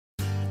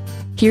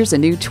Here's a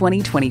new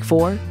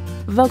 2024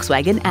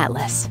 Volkswagen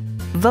Atlas.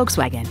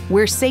 Volkswagen,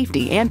 where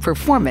safety and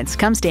performance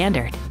come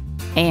standard.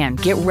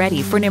 And get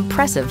ready for an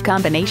impressive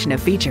combination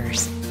of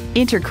features.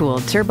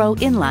 Intercooled turbo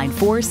inline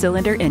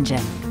 4-cylinder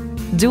engine,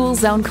 dual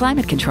zone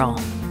climate control,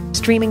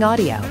 streaming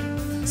audio,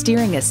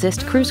 steering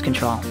assist cruise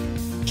control,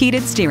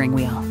 heated steering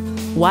wheel,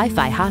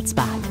 Wi-Fi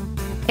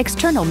hotspot,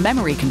 external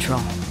memory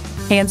control,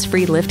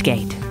 hands-free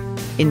liftgate,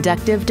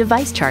 inductive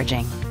device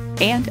charging,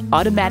 and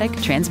automatic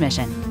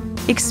transmission.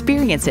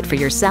 Experience it for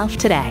yourself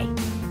today.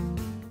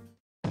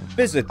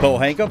 Visit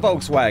Pohanka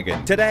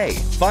Volkswagen today.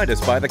 Find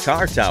us by the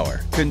car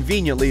tower,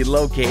 conveniently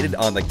located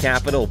on the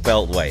Capitol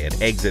Beltway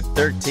at exit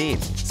 13,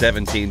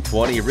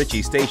 1720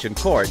 Ritchie Station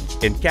Court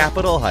in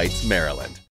Capitol Heights, Maryland.